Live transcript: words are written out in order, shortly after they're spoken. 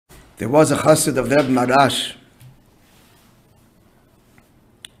There was a chassid of Reb Marash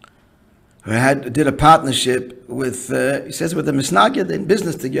who did a partnership with, he says, with the Misnagid in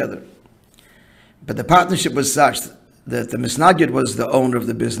business together. But the partnership was such that the Misnagid was the owner of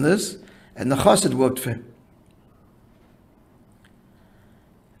the business and the chassid worked for him.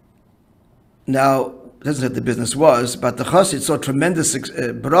 Now, it doesn't say what the business was, but the chassid saw tremendous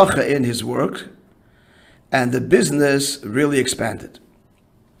bracha in his work, and the business really expanded.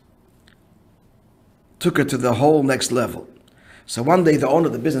 Took it to the whole next level. So one day the owner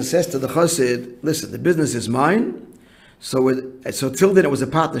of the business says to the chassid, listen, the business is mine. So till then it was a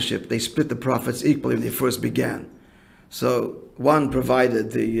partnership. They split the profits equally when they first began. So one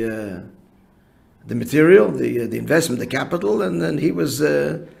provided the material, the investment, the capital, and then he was,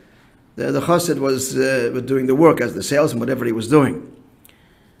 the chassid was doing the work as the sales and whatever he was doing.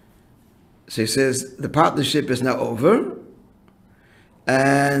 So he says, the partnership is now over,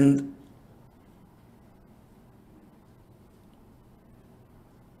 and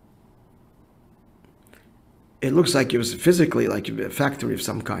it looks like it was physically like a factory of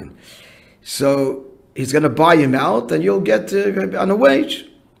some kind. So he's going to buy him out and you'll get on a wage.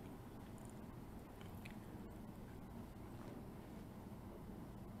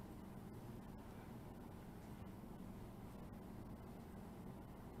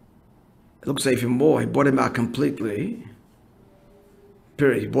 It looks like even more. He bought him out completely.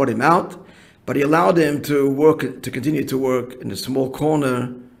 Period. He bought him out, but he allowed him to continue to work in a small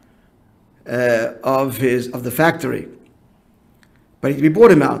corner of the factory, but he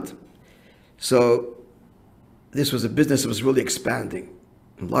bought him out. So this was a business that was really expanding,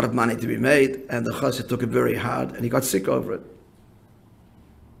 a lot of money to be made, and the chassid took it very hard, and he got sick over it.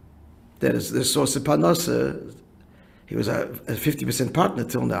 That is the source of PARNOSOH. He was a 50% partner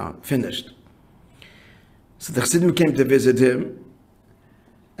till now, finished. So the Chassidim came to visit him,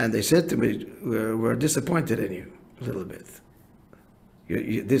 and they said to me, "We're disappointed in you a little bit.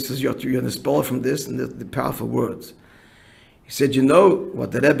 You're going to spoil from this and the powerful words." He said, "You know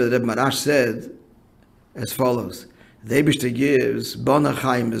what the Rebbe Marash said as follows: the Eibishter gives Bona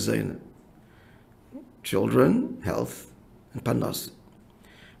Chaim Bezeina, children, health, and PARNOSOH.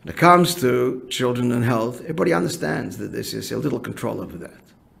 When it comes to children and health, everybody understands that this is a little control over that.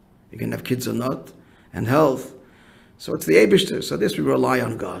 You can have kids or not, and health. So it's the Eibishter. So this we rely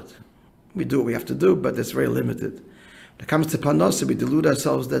on God. We do what we have to do, but it's very limited. When it comes to PARNOSOH, we delude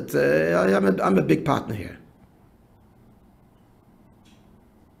ourselves that I'm a big partner here.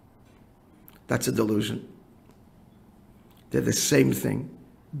 That's a delusion. They're the same thing.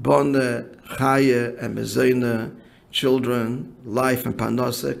 Bona, Chaya, and Bezeina, children, life, and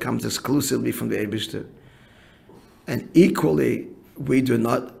PARNOSOH comes exclusively from the Eibishter. And equally, we do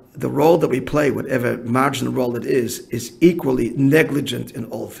not, the role that we play, whatever marginal role it is equally negligent in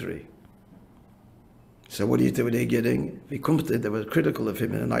all three. So what are they getting? They were critical of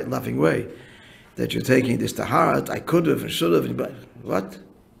him in a night-laughing way, that you're taking this to heart. I could have and should have, but what?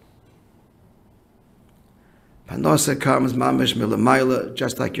 PARNOSOH comes mamish milamayla,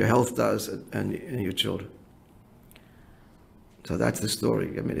 just like your health does, and your children. So that's the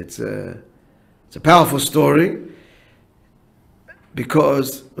story. I mean, it's a powerful story,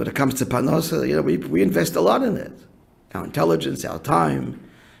 because when it comes to PARNOSOH, we invest a lot in it, our intelligence, our time,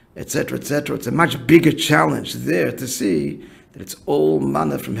 etc., etc. It's a much bigger challenge there to see that it's all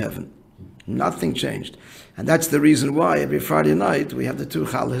manna from heaven. Nothing changed. And that's the reason why every Friday night we have the two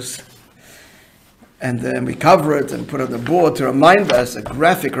challahs. And then we cover it and put it on the board to remind us, a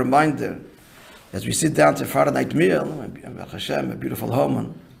graphic reminder, as we sit down to Friday night meal, Hashem, a beautiful home,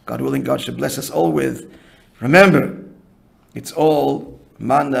 and God willing, God should bless us all with, remember, it's all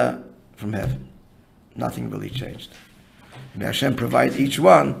manna from heaven. Nothing really changed. May Hashem provide each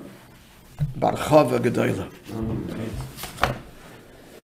one Bar Chava Gedolah.